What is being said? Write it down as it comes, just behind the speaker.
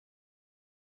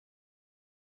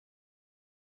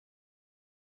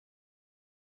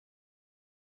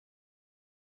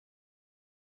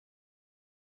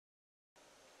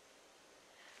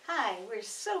Hi, we're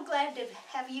so glad to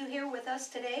have you here with us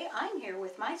today. I'm here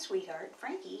with my sweetheart,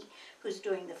 Frankie, who's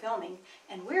doing the filming,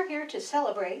 and we're here to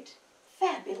celebrate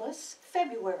Fabulous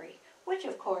February, which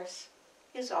of course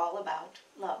is all about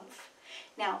love.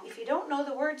 Now, if you don't know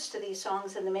the words to these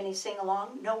songs and the mini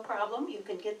sing-along, no problem. You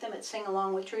can get them at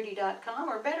singalongwithtrudi.com,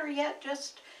 or better yet,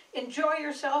 just enjoy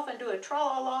yourself and do a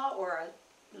tra-la-la or a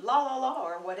la-la-la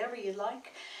or whatever you'd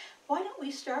like. Why don't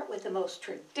we start with the most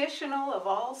traditional of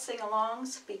all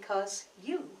sing-alongs, because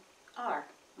you are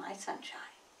my sunshine.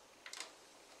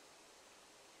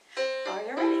 Are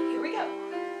you ready? Here we go.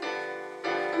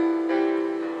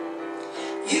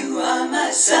 You are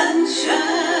my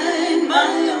sunshine,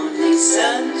 my only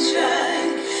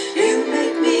sunshine. You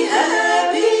make me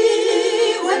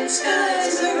happy when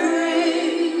skies are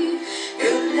gray.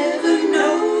 You'll never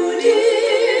know,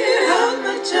 dear, how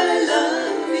much I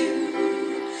love you.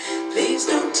 Please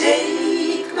don't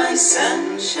take my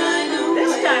sunshine away.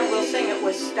 This time we'll sing it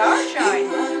with Starshine.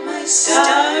 You are my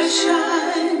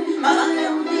starshine, my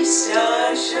only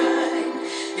starshine.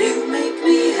 You make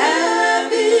me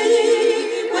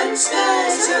happy when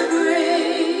skies are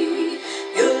gray.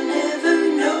 You'll never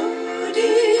know,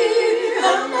 dear,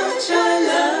 how much I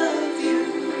love you.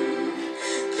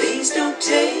 Please don't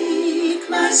take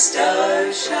my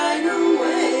starshine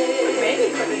away. We maybe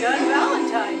could have done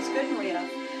Valentine's, couldn't we have?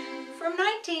 From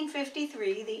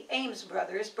 1953, the Ames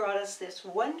brothers brought us this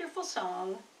wonderful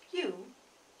song, You,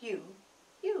 You,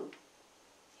 You.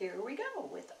 Here we go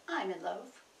with I'm in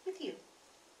Love with You.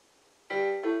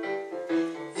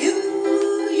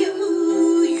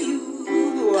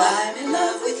 I'm in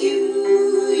love with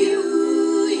you,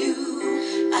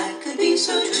 you. I could be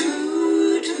so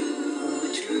true,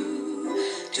 true, true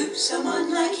to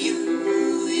someone like you,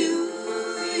 you.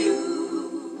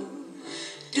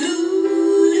 Do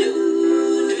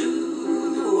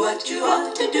what you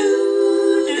ought to do.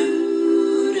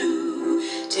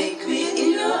 Take me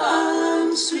in your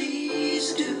arms,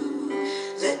 please do.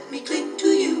 Let me cling to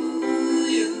you.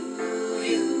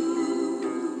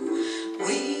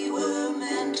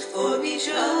 For each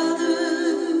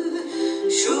other,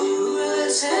 sure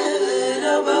as heaven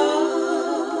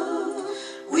above.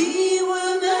 We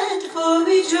were meant for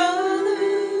each other,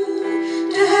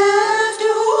 to have,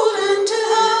 to hold, and to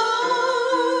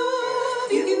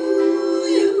love.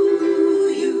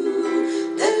 You.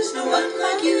 There's no one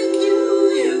like you.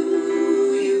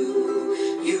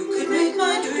 You could make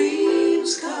my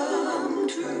dreams come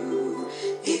true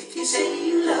if you say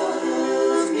you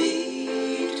love me.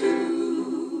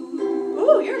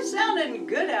 Ooh, you're sounding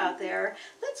good out there.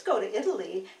 Let's go to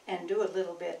Italy and do a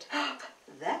little bit.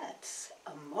 That's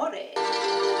Amore. In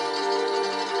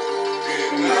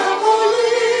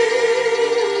Napoli,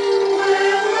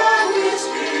 where love is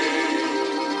king,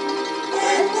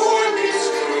 when born is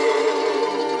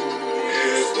true,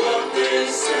 is what they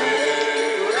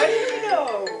say. Ready to go.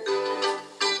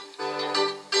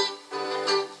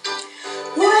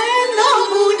 When the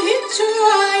moon hits your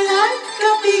eye like a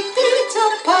big pizza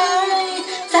pie,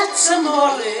 that's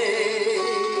amore.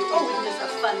 Oh, isn't this a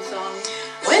fun song?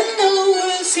 When the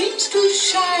world seems to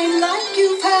shine like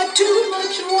you've had too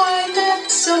much wine,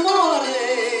 that's amore.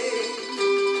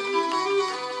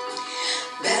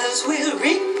 Bells will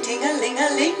ring,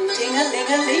 ting-a-ling-a-ling,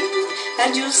 ting-a-ling-a-ling,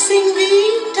 and you'll sing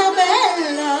Vita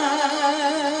Bella.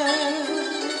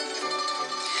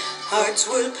 Hearts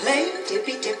will play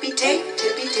tippy-tippy-tay,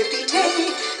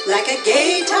 tippy-tippy-tay, like a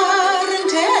gay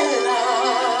tarantella.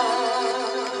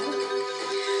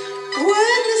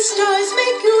 When the stars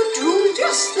make you drool,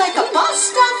 just like a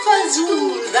pasta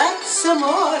fazool, that's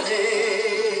amore.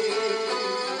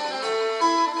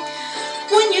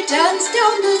 When you dance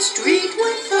down the street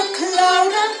with a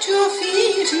cloud at your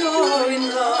feet, you're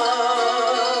in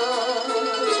love.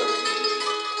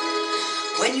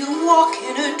 When you walk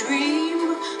in a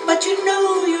dream, but you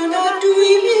know you're not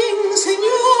dreaming,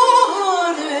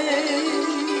 signore.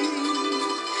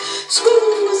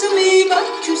 Scusami,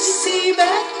 but you see,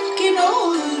 back in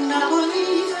old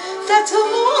Napoli, that's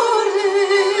amore.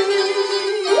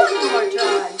 One more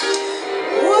time.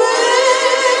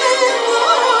 When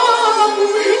the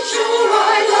moon hits your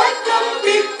eye like a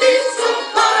big piece of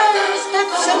pie,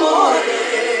 that's amore.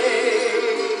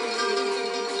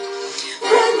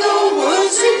 When the world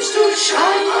seems to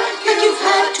shine like you've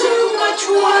had too much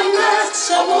wine, that's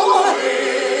amore.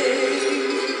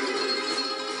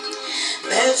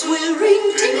 Bells will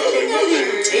ring,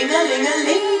 ting-a-ling-a-ling,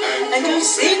 ting-a-ling-a-ling, and you'll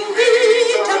sing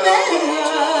Vita Bella.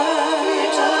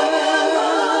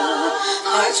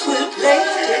 Hearts will play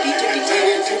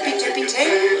tippy-tippy-tay,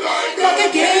 tippy-tippy-tay, like a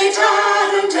gay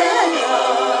tarantella.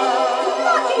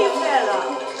 Lucky fella.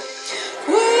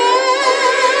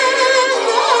 When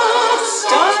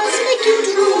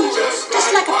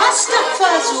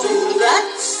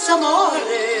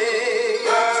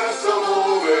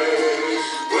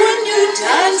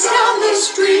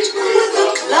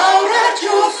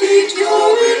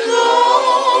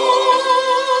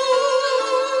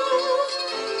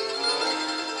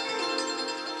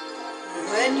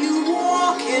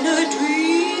in a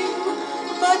dream,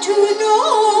 but you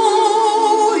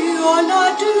know you're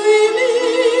not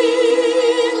dreaming,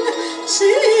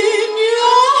 Signore.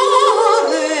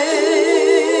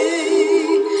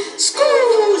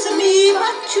 Scusa me,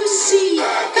 but you see,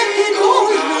 perché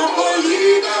noi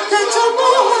Napoli, that's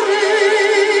amore,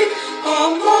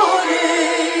 amore,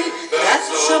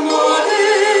 that's amore.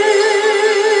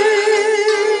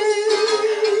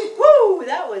 Woo,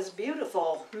 that was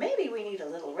beautiful. Maybe we need a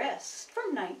little rest.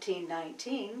 From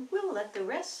 1919, we'll let the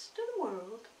rest of the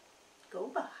world go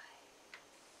by.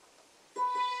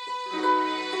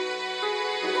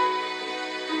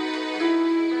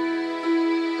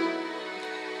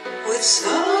 With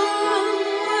someone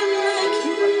like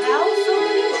you, How so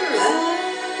good and true.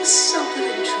 as so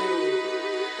good and true,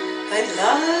 I'd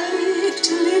like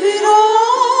to leave it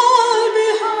all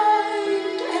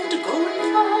behind and go and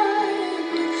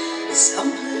find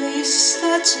some place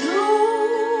that's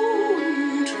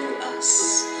known to us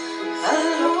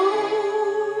alone,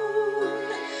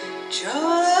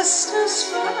 just a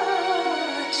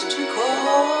spot to call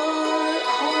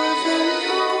our very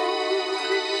own.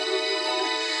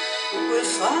 We'll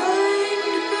find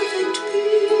perfect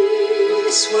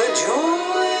peace where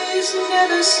joys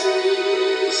never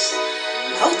cease,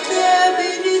 out there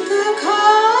beneath the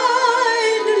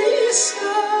kindly sky.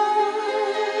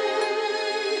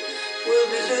 We'll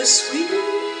build a sweet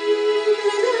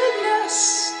little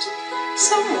nest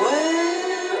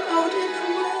somewhere out in the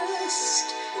west,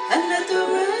 and let the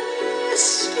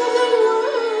rest of the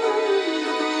world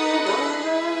go by.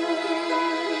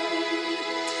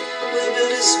 We'll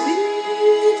build a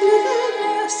sweet little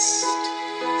nest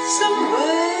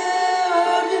somewhere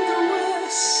out in the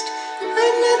west,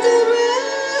 and let the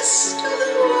rest of the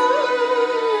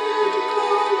world go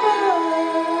by.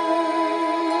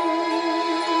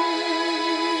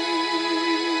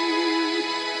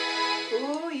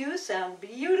 Ooh, you sound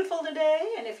beautiful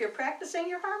today, and if you're practicing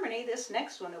your harmony, this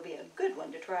next one will be a good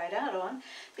one to try it out on,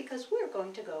 because we're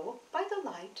going to go by the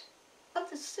light of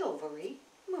the silvery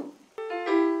moon.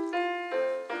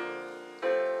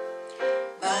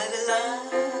 By the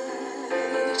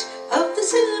light of the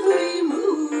silvery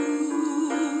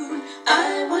moon,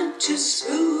 I want to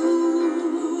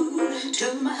spoon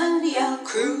to my honey, I'll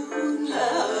croon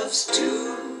love's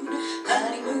tune.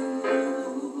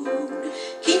 Honeymoon,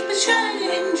 keep it shining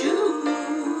in June.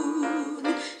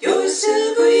 Your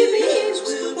silvery beams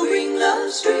will bring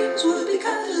love's dreams. We'll be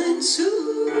cuddling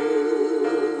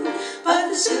soon by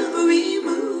the silvery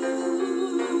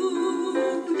moon,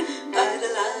 by the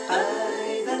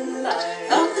light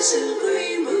of the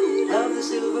silvery moon, Of the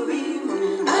silvery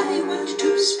moon, I want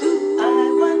to spoon, I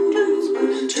want to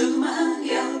spoon to my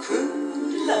honey, I'll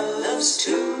croon love's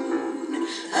tune.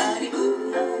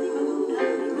 Honeymoon,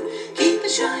 honeymoon, keep it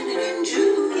shining in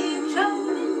June. keep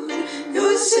shining.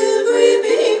 Your silvery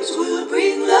beams will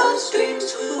bring love's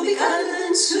dreams. We'll be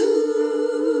cuddling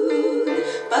soon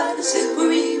by the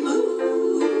silvery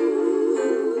moon.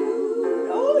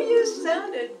 Oh, you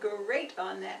sounded great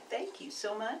on that. Thank you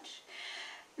so much.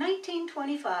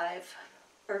 1925,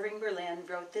 Irving Berlin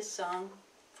wrote this song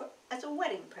as a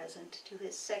wedding present to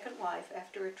his second wife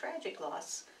after a tragic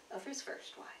loss of his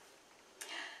first wife.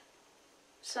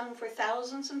 Sung for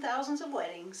thousands and thousands of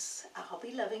weddings, I'll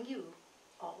be loving you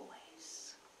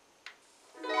always.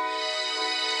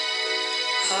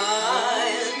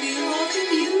 I'll be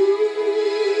loving you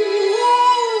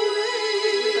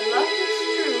With a love that's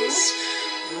true, always,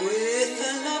 with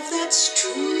a love that's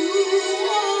true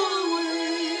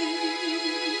always.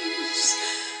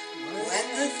 When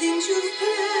the things you've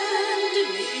planned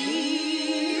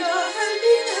need a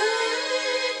helping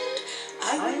hand, I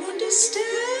will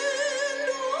understand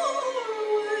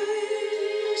always,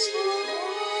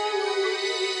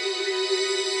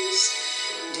 always.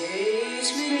 Days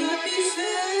may not be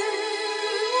fair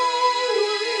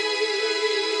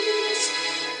always,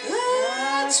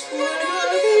 that's when I'll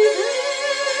be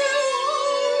there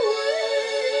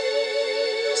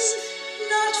always.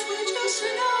 Not for just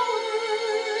an hour,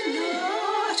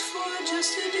 not for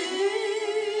just a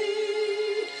day,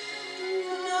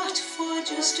 not for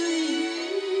just a year,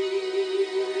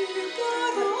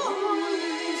 but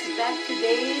always. that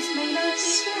today's may not be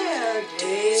fair,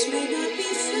 Days may not be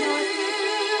fair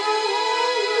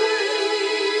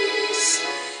always,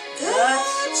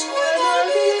 that's when I'll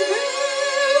be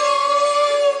there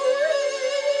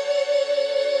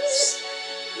always.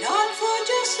 Not for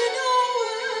just an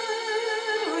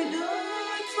hour,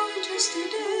 not for just a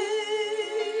day,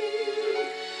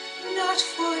 not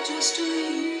for just a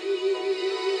year,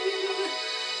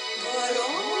 but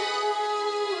always.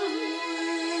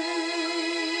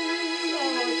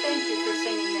 Oh, thank you for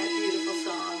singing that beautiful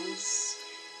song.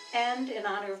 in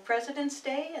honor of President's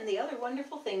Day and the other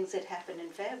wonderful things that happen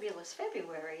in fabulous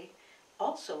February,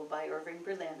 also by Irving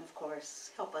Berlin, of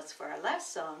course. Help us for our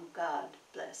last song, God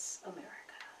Bless America.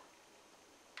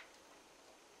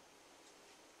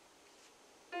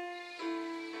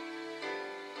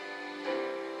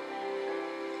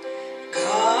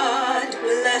 God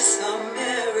bless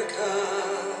America,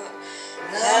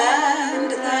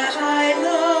 land that I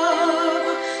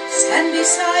love. Stand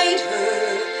beside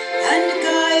her and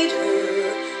guide her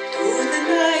through the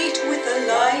night with a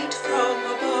light from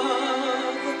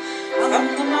above. From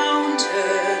the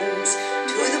mountains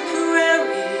to the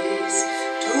prairies,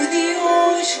 to the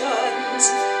oceans,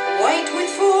 white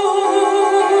with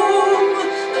foam.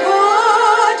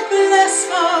 God bless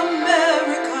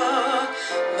America,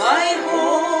 my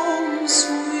home,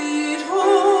 sweet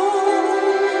home.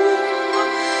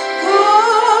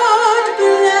 God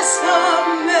bless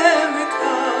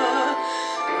America,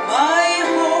 my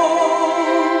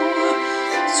home,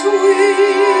 sweet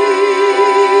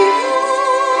home.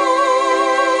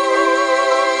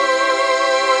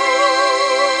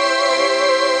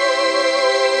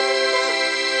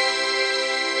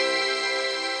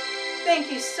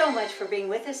 Thank you so much for being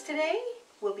with us today.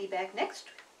 We'll be back next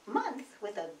month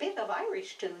with a bit of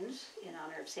Irish tunes in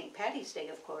honor of St. Paddy's Day,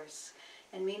 of course.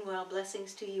 And meanwhile,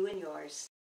 blessings to you and yours.